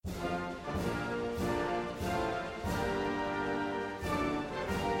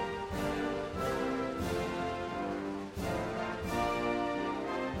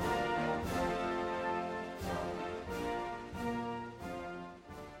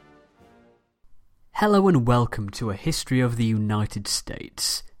Hello and welcome to A History of the United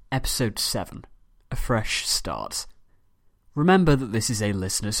States, Episode 7, A Fresh Start. Remember that this is a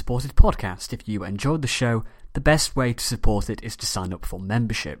listener-supported podcast. If you enjoyed the show, the best way to support it is to sign up for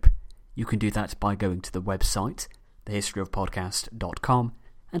membership. You can do that by going to the website, thehistoryofpodcast.com,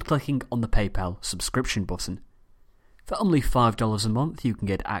 and clicking on the PayPal subscription button. For only $5 a month, you can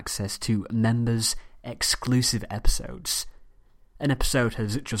get access to members' exclusive episodes. An episode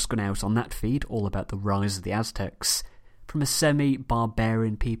has just gone out on that feed, all about the rise of the Aztecs, from a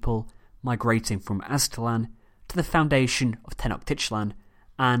semi-barbarian people migrating from Aztlan to the foundation of Tenochtitlan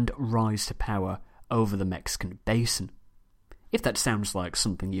and rise to power over the Mexican basin. If that sounds like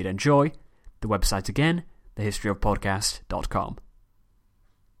something you'd enjoy, the website again, thehistoryofpodcast.com.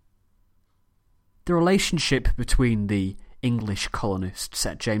 The relationship between the English colonists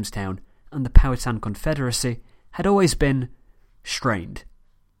at Jamestown and the Powhatan Confederacy had always been strained,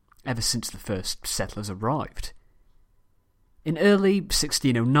 ever since the first settlers arrived. In early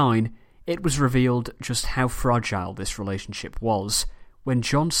 1609, it was revealed just how fragile this relationship was when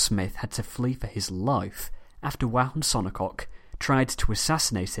John Smith had to flee for his life after Wahunsonacock tried to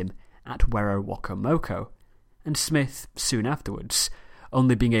assassinate him at Werowocomoco, and Smith, soon afterwards,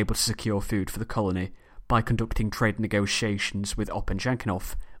 only being able to secure food for the colony by conducting trade negotiations with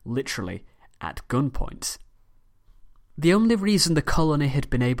Opechancanough, literally at gunpoint. The only reason the colony had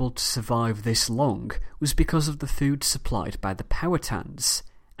been able to survive this long was because of the food supplied by the Powhatans,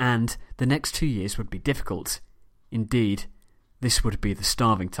 and the next 2 years would be difficult. Indeed, this would be the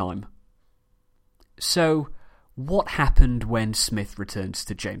starving time. So, what happened when Smith returned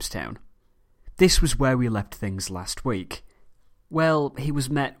to Jamestown? This was where we left things last week. Well, he was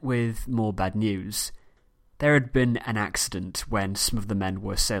met with more bad news. There had been an accident when some of the men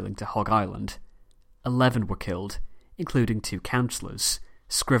were sailing to Hog Island. 11 were killed, including 2 councillors,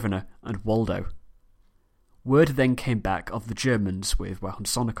 Scrivener and Waldo. Word then came back of the Germans with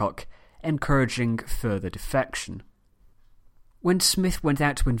Wahunsonacock encouraging further defection. When Smith went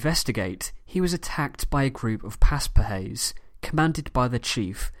out to investigate, he was attacked by a group of Paspaheghs, commanded by the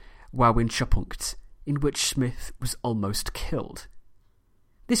chief Wawinchopunct, in which Smith was almost killed.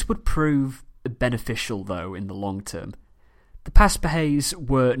 This would prove beneficial, though, in the long term. The Paspaheghs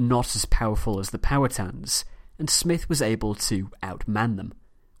were not as powerful as the Powhatans, and Smith was able to outman them.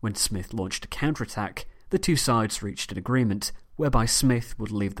 When Smith launched a counterattack, the two sides reached an agreement whereby Smith would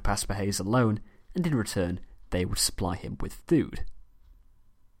leave the Paspaheghs alone, and in return they would supply him with food.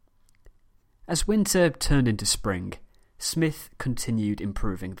 As winter turned into spring, Smith continued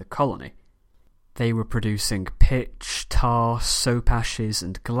improving the colony. They were producing pitch, tar, soap ashes,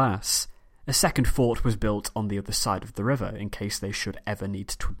 and glass. A second fort was built on the other side of the river in case they should ever need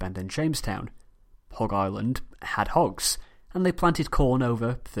to abandon Jamestown. Hog Island had hogs, and they planted corn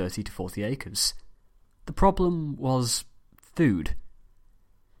over 30 to 40 acres. The problem was food.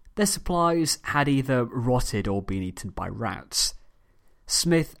 Their supplies had either rotted or been eaten by rats.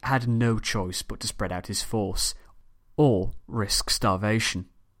 Smith had no choice but to spread out his force, or risk starvation.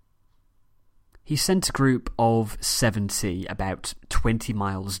 He sent a group of 70 about 20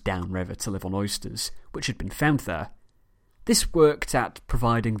 miles downriver to live on oysters, which had been found there. This worked at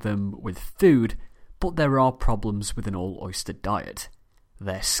providing them with food, but there are problems with an all-oyster diet.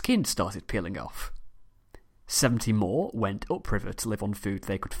 Their skin started peeling off. 70 more went upriver to live on food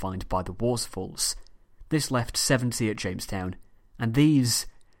they could find by the waterfalls. This left 70 at Jamestown, and these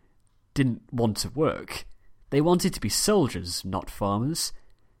didn't want to work. They wanted to be soldiers, not farmers.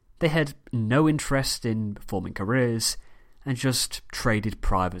 They had no interest in forming careers, and just traded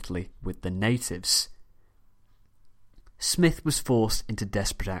privately with the natives. Smith was forced into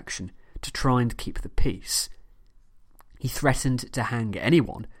desperate action to try and keep the peace. He threatened to hang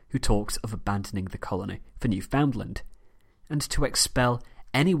anyone who talked of abandoning the colony for Newfoundland, and to expel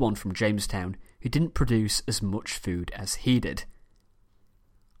anyone from Jamestown who didn't produce as much food as he did.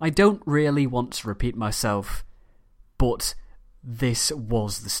 I don't really want to repeat myself, but this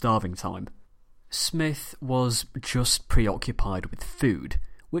was the starving time. Smith was just preoccupied with food,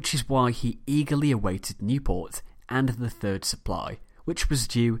 which is why he eagerly awaited Newport and the third supply, which was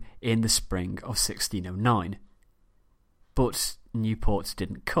due in the spring of 1609. But Newport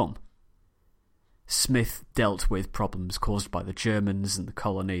didn't come. Smith dealt with problems caused by the Germans and the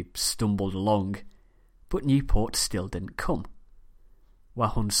colony stumbled along, but Newport still didn't come.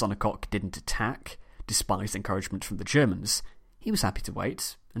 Wahunsonacock didn't attack, despite encouragement from the Germans. He was happy to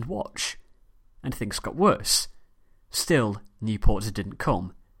wait and watch, and things got worse. Still, Newport didn't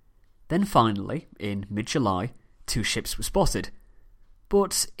come. Then finally, in mid-July, 2 ships were spotted,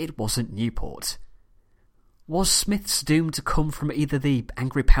 but it wasn't Newport. Was Smith's doom to come from either the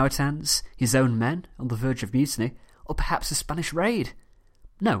angry Powhatans, his own men on the verge of mutiny, or perhaps a Spanish raid?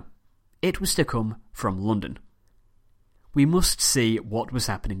 No, it was to come from London. We must see what was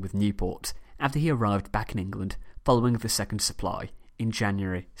happening with Newport after he arrived back in England following the second supply in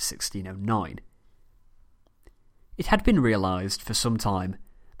January 1609. It had been realised for some time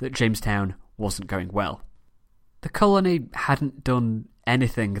that Jamestown wasn't going well. The colony hadn't done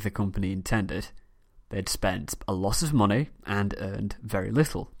anything the company intended. They'd spent a lot of money and earned very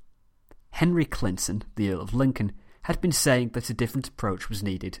little. Henry Clinton, the Earl of Lincoln, had been saying that a different approach was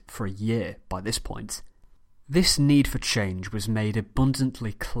needed for a year by this point. This need for change was made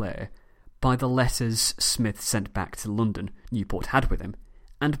abundantly clear by the letters Smith sent back to London Newport had with him,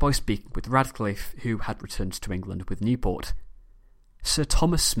 and by speaking with Radcliffe, who had returned to England with Newport. Sir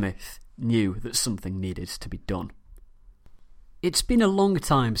Thomas Smith knew that something needed to be done. It's been a long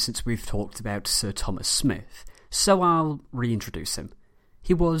time since we've talked about Sir Thomas Smith, so I'll reintroduce him.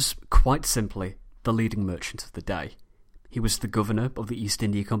 He was, quite simply, the leading merchant of the day. He was the governor of the East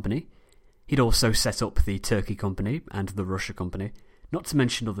India Company. He'd also set up the Turkey Company and the Russia Company, not to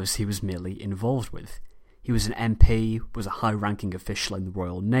mention others he was merely involved with. He was an MP, was a high-ranking official in the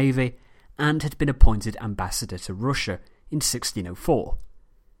Royal Navy, and had been appointed ambassador to Russia in 1604.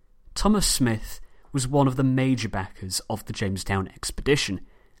 Thomas Smith was one of the major backers of the Jamestown expedition,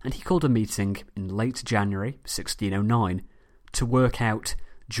 and he called a meeting in late January 1609 to work out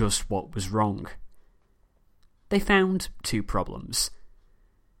just what was wrong. They found two problems.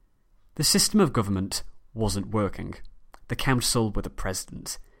 The system of government wasn't working. The council were the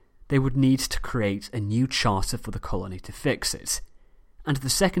president. They would need to create a new charter for the colony to fix it. And the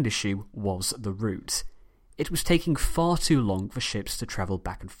second issue was the route. It was taking far too long for ships to travel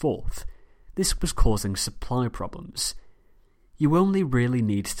back and forth. This was causing supply problems. You only really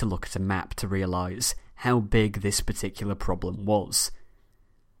need to look at a map to realise how big this particular problem was.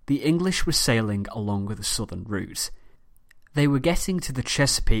 The English were sailing along the southern route. They were getting to the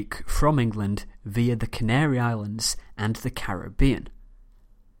Chesapeake from England via the Canary Islands and the Caribbean.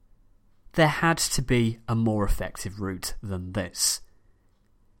 There had to be a more effective route than this.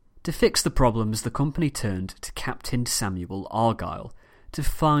 To fix the problems, the company turned to Captain Samuel Argyle to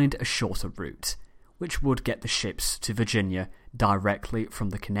find a shorter route, which would get the ships to Virginia directly from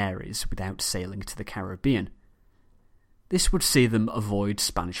the Canaries without sailing to the Caribbean. This would see them avoid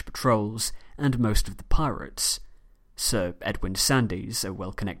Spanish patrols and most of the pirates. Sir Edwin Sandys, a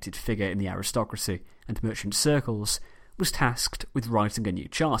well-connected figure in the aristocracy and merchant circles, was tasked with writing a new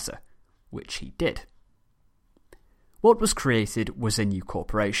charter, which he did. What was created was a new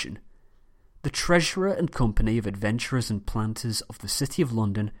corporation, the Treasurer and Company of Adventurers and Planters of the City of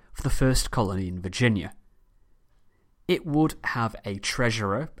London for the first colony in Virginia. It would have a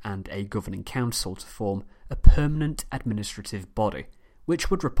treasurer and a governing council to form a permanent administrative body, which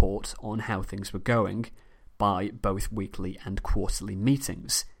would report on how things were going by both weekly and quarterly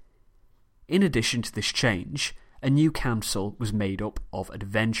meetings. In addition to this change, a new council was made up of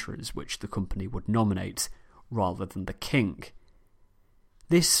adventurers which the company would nominate, rather than the king.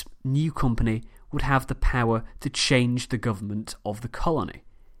 This new company would have the power to change the government of the colony.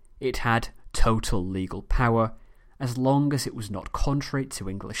 It had total legal power, as long as it was not contrary to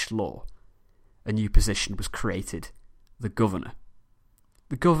English law. A new position was created, the governor.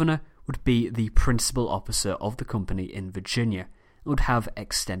 The governor would be the principal officer of the company in Virginia and would have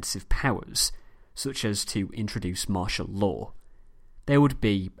extensive powers, such as to introduce martial law. There would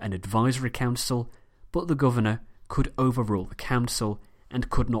be an advisory council, but the governor could overrule the council and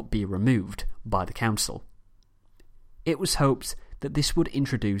could not be removed by the council. It was hoped that this would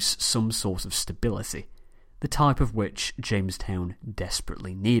introduce some sort of stability, the type of which Jamestown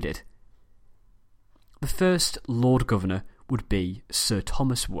desperately needed. The first Lord Governor would be Sir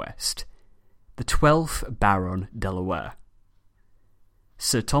Thomas West, the 12th Baron Delaware.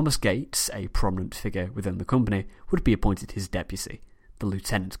 Sir Thomas Gates, a prominent figure within the company, would be appointed his deputy, the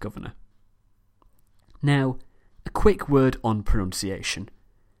Lieutenant Governor. Now, a quick word on pronunciation.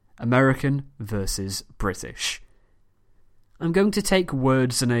 American versus British. I'm going to take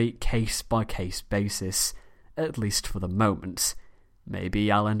words on a case-by-case basis, at least for the moment.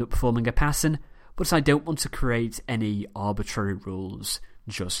 Maybe I'll end up forming a pattern, but I don't want to create any arbitrary rules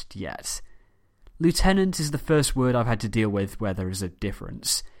just yet. Lieutenant is the first word I've had to deal with where there is a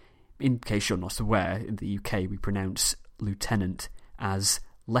difference. In case you're not aware, in the UK we pronounce lieutenant as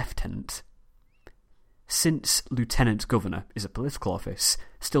lieutenant. Since Lieutenant Governor is a political office,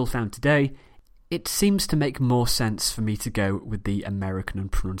 still found today, it seems to make more sense for me to go with the American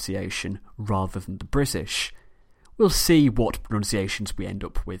pronunciation rather than the British. We'll see what pronunciations we end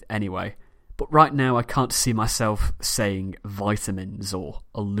up with anyway. but right now I can't see myself saying vitamins or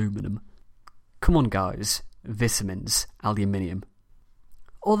aluminum. Come on guys, vitamins, aluminium.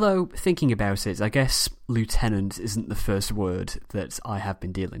 Although, thinking about it, I guess lieutenant isn't the first word that I have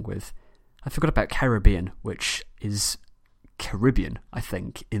been dealing with. I forgot about Caribbean, which is Caribbean, I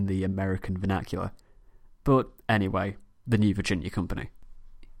think, in the American vernacular. But anyway, the New Virginia Company.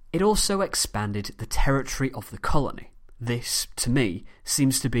 It also expanded the territory of the colony. This, to me,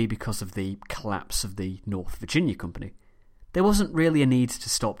 seems to be because of the collapse of the North Virginia Company. There wasn't really a need to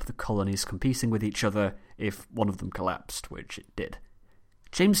stop the colonies competing with each other if one of them collapsed, which it did.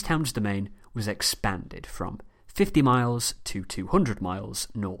 Jamestown's domain was expanded from 50 miles to 200 miles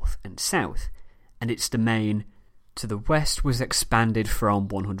north and south, and its domain to the west was expanded from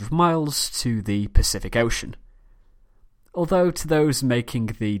 100 miles to the Pacific Ocean. Although to those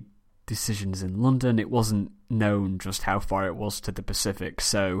making the decisions in London, it wasn't known just how far it was to the Pacific,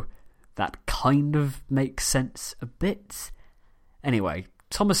 so that kind of makes sense a bit. Anyway,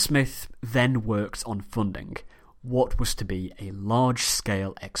 Thomas Smith then worked on funding what was to be a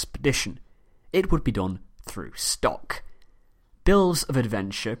large-scale expedition. It would be done through stock. Bills of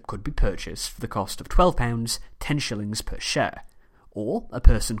adventure could be purchased for the cost of £12, 10 shillings per share, or a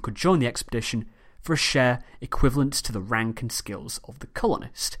person could join the expedition for a share equivalent to the rank and skills of the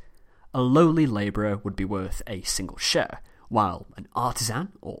colonist. A lowly labourer would be worth a single share, while an artisan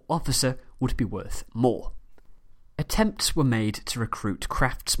or officer would be worth more. Attempts were made to recruit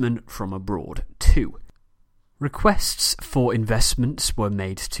craftsmen from abroad too. Requests for investments were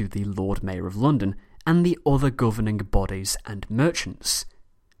made to the Lord Mayor of London and the other governing bodies and merchants.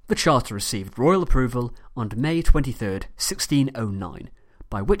 The charter received royal approval on May 23rd, 1609,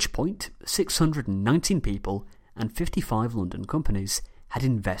 by which point 619 people and 55 London companies had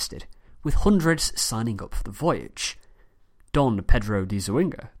invested, with hundreds signing up for the voyage. Don Pedro de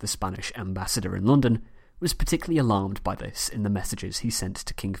Zuñiga, the Spanish ambassador in London, was particularly alarmed by this in the messages he sent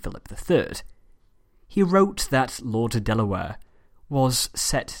to King Philip III. He wrote that Lord Delaware was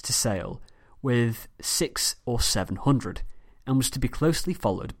set to sail with 600 or 700 and was to be closely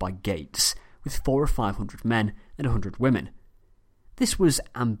followed by Gates with 400 or 500 men and 100 women. This was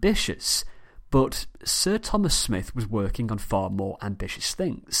ambitious, but Sir Thomas Smith was working on far more ambitious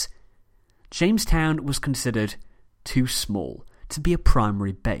things. Jamestown was considered too small to be a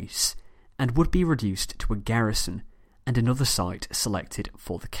primary base and would be reduced to a garrison and another site selected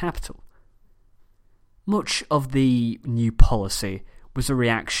for the capital. Much of the new policy was a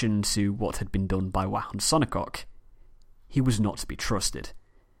reaction to what had been done by Wahunsonacock. He was not to be trusted.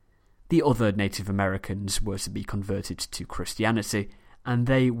 The other Native Americans were to be converted to Christianity, and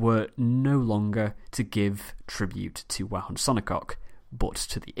they were no longer to give tribute to Wahunsonacock, but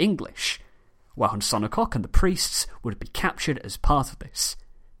to the English. Wahunsonacock and the priests would be captured as part of this.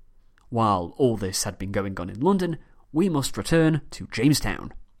 While all this had been going on in London, we must return to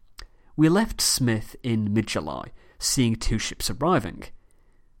Jamestown. We left Smith in mid-July, seeing two ships arriving.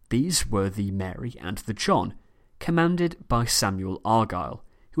 These were the Mary and the John, commanded by Samuel Argyle,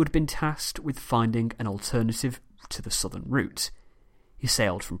 who had been tasked with finding an alternative to the southern route. He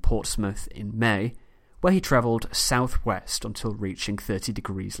sailed from Portsmouth in May, where he travelled southwest until reaching 30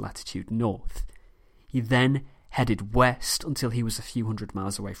 degrees latitude north. He then headed west until he was a few hundred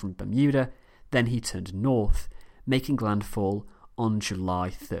miles away from Bermuda, then he turned north, making landfall on July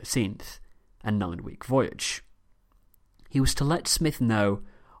 13th, a 9-week voyage. He was to let Smith know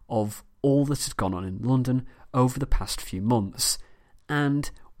of all that had gone on in London over the past few months,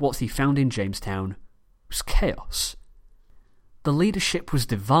 and what he found in Jamestown was chaos. The leadership was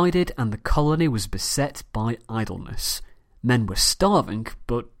divided and the colony was beset by idleness. Men were starving,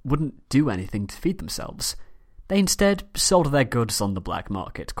 but wouldn't do anything to feed themselves. They instead sold their goods on the black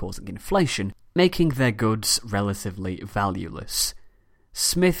market, causing inflation, making their goods relatively valueless.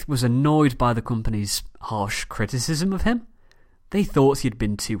 Smith was annoyed by the company's harsh criticism of him. They thought he had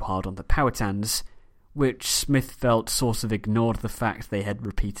been too hard on the Powhatans, which Smith felt sort of ignored the fact they had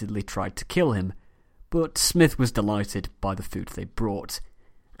repeatedly tried to kill him, but Smith was delighted by the food they brought,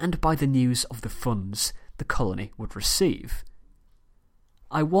 and by the news of the funds the colony would receive.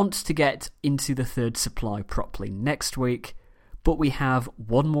 I want to get into the third supply properly next week, but we have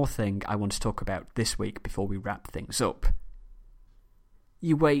one more thing I want to talk about this week before we wrap things up.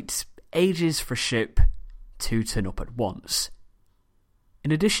 You wait ages for a ship to turn up at once.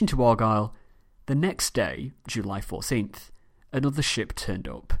 In addition to Argyle, the next day, July 14th, another ship turned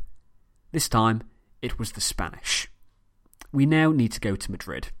up. This time, it was the Spanish. We now need to go to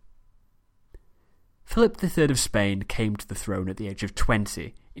Madrid. Philip III of Spain came to the throne at the age of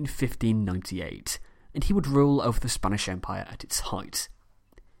 20 in 1598, and he would rule over the Spanish Empire at its height.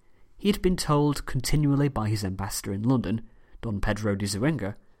 he had been told continually by his ambassador in London, Don Pedro de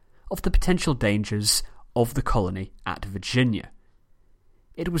Zuñiga, of the potential dangers of the colony at Virginia.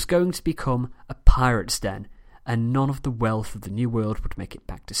 It was going to become a pirate's den, and none of the wealth of the New World would make it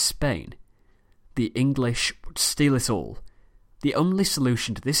back to Spain. The English would steal it all. The only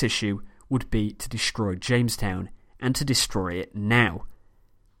solution to this issue would be to destroy Jamestown, and to destroy it now.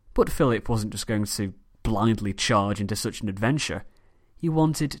 But Philip wasn't just going to blindly charge into such an adventure. He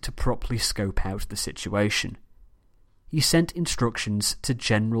wanted to properly scope out the situation. He sent instructions to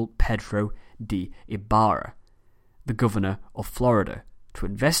General Pedro de Ibarra, the governor of Florida, to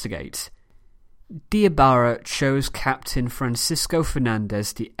investigate. De Ibarra chose Captain Francisco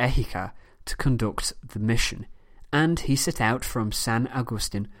Fernandez de Ejica to conduct the mission, and he set out from San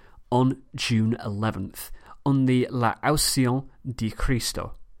Agustin on June 11th on the La Aución de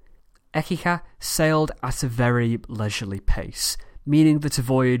Cristo. Ejica sailed at a very leisurely pace, meaning that a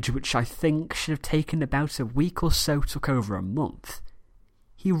voyage which I think should have taken about a week or so took over a month.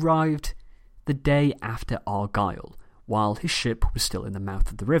 He arrived the day after Argyle, while his ship was still in the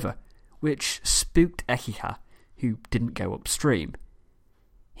mouth of the river, which spooked Ejica, who didn't go upstream.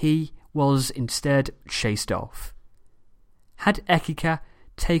 He was instead chased off. Had Ejica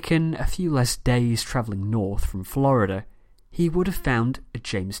taken a few less days travelling north from Florida, he would have found a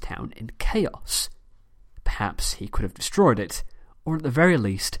Jamestown in chaos. Perhaps he could have destroyed it, or at the very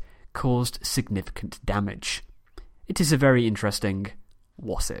least caused significant damage. It is a very interesting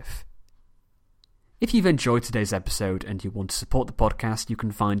what if. If you've enjoyed today's episode and you want to support the podcast, you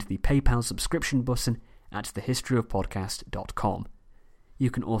can find the PayPal subscription button at thehistoryofpodcast.com. You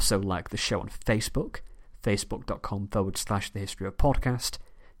can also like the show on Facebook, facebook.com/thehistoryofpodcast,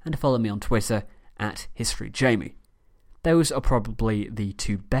 and follow me on Twitter at HistoryJamie. Those are probably the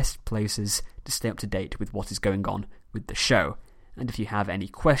two best places to stay up to date with what is going on with the show. And if you have any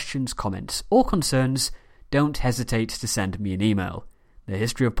questions, comments, or concerns, don't hesitate to send me an email,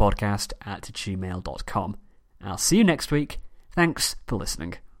 thehistoryofpodcast@gmail.com. I'll see you next week. Thanks for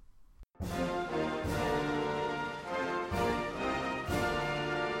listening.